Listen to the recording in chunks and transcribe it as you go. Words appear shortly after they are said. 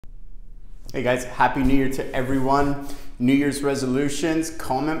Hey guys, Happy New Year to everyone. New Year's resolutions,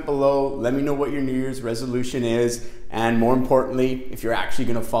 comment below. Let me know what your New Year's resolution is. And more importantly, if you're actually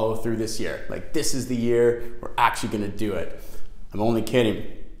gonna follow through this year. Like, this is the year we're actually gonna do it. I'm only kidding.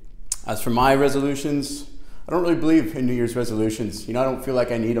 As for my resolutions, I don't really believe in New Year's resolutions. You know, I don't feel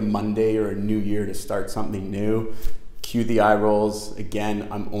like I need a Monday or a new year to start something new. Cue the eye rolls. Again,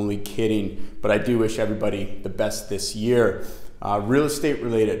 I'm only kidding, but I do wish everybody the best this year. Real estate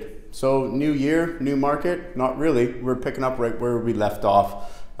related. So new year, new market? Not really. We're picking up right where we left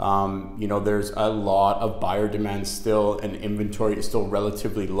off. You know, there's a lot of buyer demand still, and inventory is still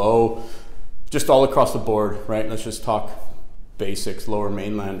relatively low, just all across the board, right? Let's just talk basics, lower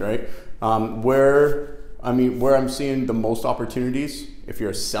mainland, right? Where I'm seeing the most opportunities, if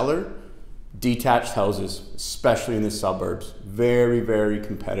you're a seller, detached houses, especially in the suburbs, very, very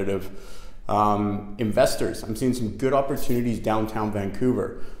competitive. Investors, I'm seeing some good opportunities downtown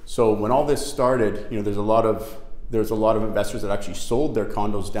Vancouver. So when all this started, you know, there's a lot of investors that actually sold their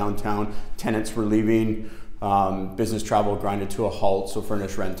condos downtown. Tenants were leaving, business travel grinded to a halt. So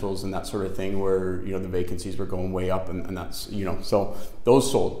furnished rentals and that sort of thing, where, you know, the vacancies were going way up, and that's, you know, so those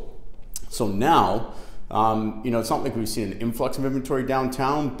sold. So now, you know, it's not like we've seen an influx of inventory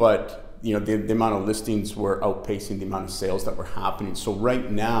downtown, but you know, the amount of listings were outpacing the amount of sales that were happening. So right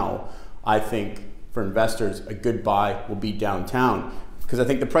now, I think for investors, a good buy will be downtown, because I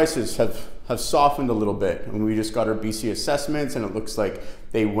think the prices have softened a little bit. And we just got our BC assessments, and it looks like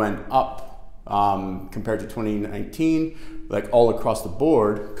they went up compared to 2019, like all across the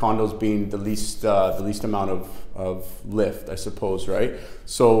board, condos being the least amount of lift, I suppose, right?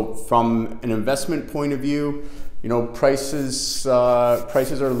 So from an investment point of view, you know, prices are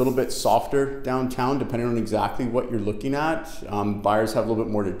a little bit softer downtown, depending on exactly what you're looking at. Buyers have a little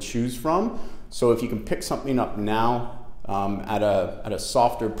bit more to choose from. So if you can pick something up now at a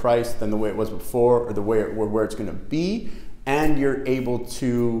softer price than the way it was before, or the way where it's going to be, and you're able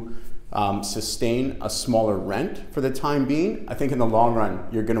to sustain a smaller rent for the time being, I think in the long run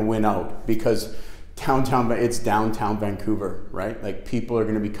you're going to win out, because it's downtown Vancouver, right? Like, people are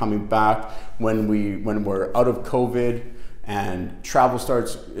going to be coming back when we're out of COVID and travel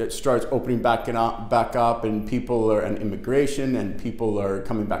starts opening back up, and and immigration, and people are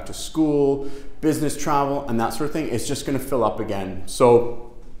coming back to school, business travel, and that sort of thing. It's just going to fill up again.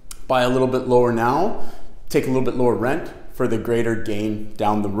 So buy a little bit lower now, take a little bit lower rent for the greater gain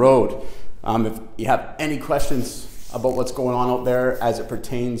down the road. If you have any questions about what's going on out there as it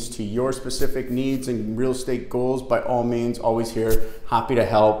pertains to your specific needs and real estate goals, by all means, always here, happy to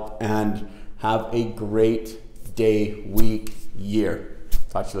help, and have a great day, week, year.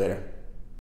 Talk to you later.